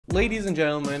Ladies and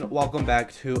gentlemen, welcome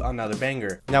back to another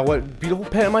banger. Now, what beautiful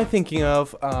pet am I thinking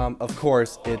of? Of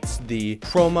course, it's the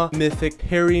Chroma Mythic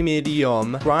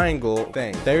Perimedium triangle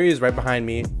thing. There he is right behind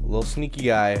me, little sneaky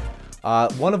guy.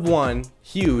 One of one,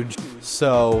 huge.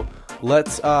 So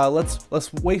let's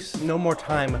waste no more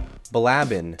time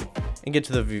blabbing and get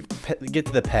to the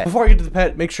pet. Before I get to the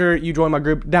pet, make sure you join my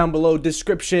group down below.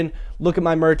 Description. Look at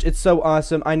my merch. It's so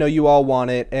awesome. I know you all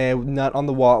want it. And nut on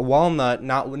the wall. Walnut,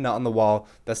 not on the wall.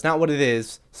 That's not what it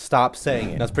is. Stop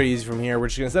saying it. That's pretty easy from here. We're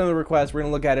just gonna send the request. We're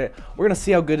gonna look at it. We're gonna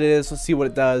see how good it is. Let's see what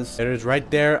it does. It is right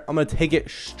there. I'm gonna take it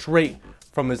straight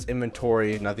from his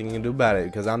inventory. Nothing you can do about it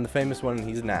because I'm the famous one and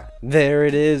he's not. There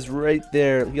it is right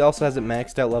there. He also has it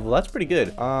maxed out level. That's pretty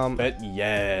good. But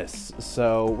yes.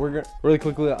 So we're gonna really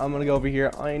quickly, I'm gonna go over here.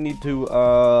 I need to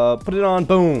put it on.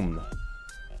 Boom.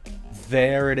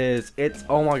 There it is. It's,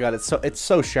 oh my god, it's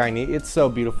so shiny. It's so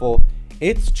beautiful.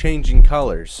 It's changing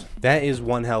colors. That is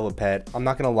one hell of a pet. I'm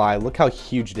not gonna lie. Look how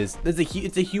huge it is. It's a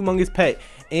humongous pet,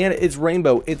 and it's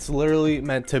rainbow. It's literally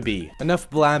meant to be. Enough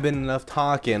blabbing, enough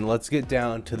talking. Let's get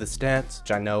down to the stats,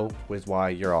 which I know is why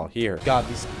you're all here. God,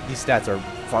 these stats are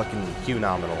fucking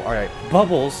phenomenal. All right,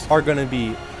 bubbles are gonna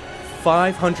be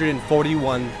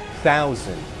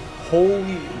 541,000.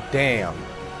 Holy damn!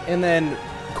 And then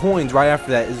coins right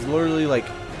after that is literally like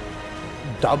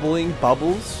doubling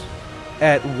bubbles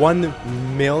at 1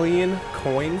 million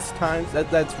coins times.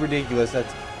 That's ridiculous.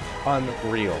 That's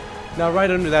unreal. Now right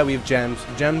under that we have gems.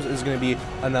 Gems is going to be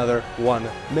another 1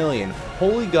 million.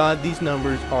 Holy god, these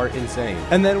numbers are insane.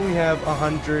 And then we have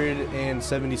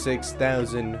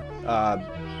 176,000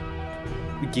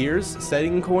 gears,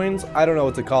 setting coins. I don't know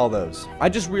what to call those. I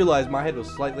just realized my head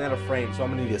was slightly out of frame, so I'm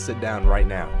gonna need to sit down right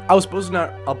now. I was supposed to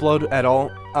not upload at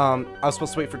all. I was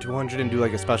supposed to wait for 200 and do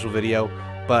like a special video,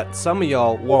 but some of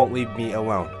y'all won't leave me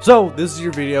alone. So this is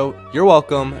your video. You're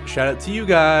welcome. Shout out to you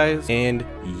guys. And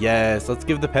yes, let's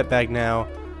give the pet back now.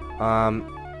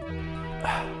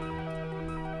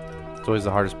 It's always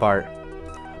the hardest part.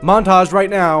 Montage right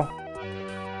now.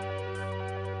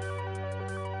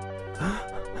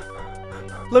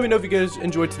 Let me know if you guys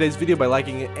enjoyed today's video by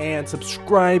liking it and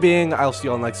subscribing. I'll see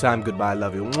you all next time. Goodbye.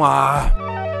 Love you.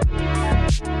 Mwah.